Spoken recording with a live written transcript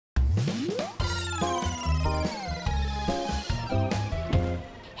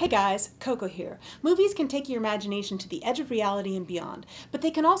guys, Coco here. Movies can take your imagination to the edge of reality and beyond, but they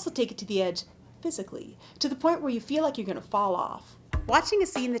can also take it to the edge physically, to the point where you feel like you're going to fall off. Watching a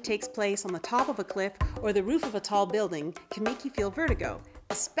scene that takes place on the top of a cliff or the roof of a tall building can make you feel vertigo,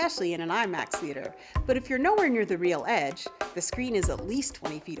 especially in an IMAX theater. But if you're nowhere near the real edge, the screen is at least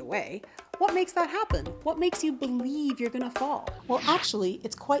 20 feet away, what makes that happen? What makes you believe you're gonna fall? Well, actually,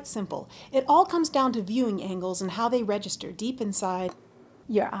 it's quite simple. It all comes down to viewing angles and how they register deep inside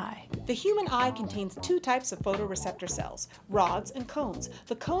your eye. The human eye contains two types of photoreceptor cells, rods and cones.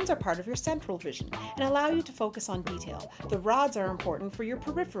 The cones are part of your central vision and allow you to focus on detail. The rods are important for your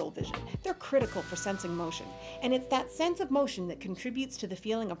peripheral vision. They're critical for sensing motion, and it's that sense of motion that contributes to the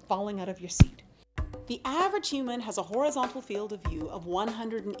feeling of falling out of your seat. The average human has a horizontal field of view of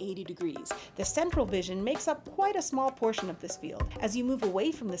 180 degrees. The central vision makes up quite a small portion of this field. As you move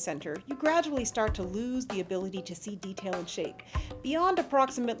away from the center, you gradually start to lose the ability to see detail and shape. Beyond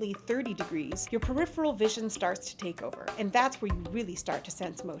approximately 30 degrees, your peripheral vision starts to take over, and that's where you really start to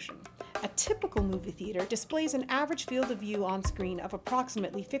sense motion. A typical movie theater displays an average field of view on screen of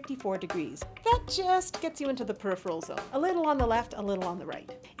approximately 54 degrees. That just gets you into the peripheral zone, a little on the left, a little on the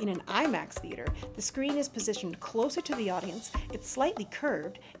right. In an IMAX theater, the screen is positioned closer to the audience, it's slightly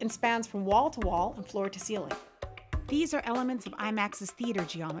curved, and spans from wall to wall and floor to ceiling. These are elements of IMAX's theater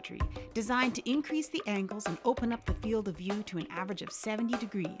geometry, designed to increase the angles and open up the field of view to an average of 70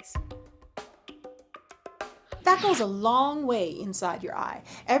 degrees. That goes a long way inside your eye.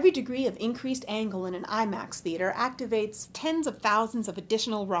 Every degree of increased angle in an IMAX theater activates tens of thousands of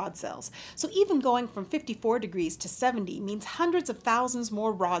additional rod cells. So even going from 54 degrees to 70 means hundreds of thousands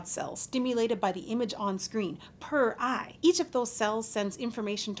more rod cells stimulated by the image on screen per eye. Each of those cells sends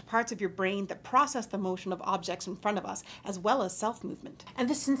information to parts of your brain that process the motion of objects in front of us, as well as self-movement. And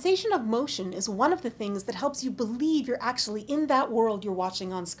the sensation of motion is one of the things that helps you believe you're actually in that world you're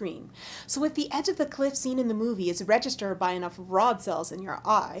watching on screen. So if the edge of the cliff scene in the movie is registered by enough rod cells in your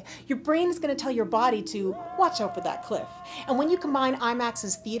eye, your brain is going to tell your body to watch out for that cliff. And when you combine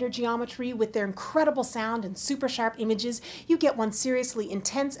IMAX's theater geometry with their incredible sound and super sharp images, you get one seriously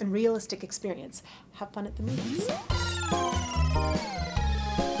intense and realistic experience. Have fun at the movies.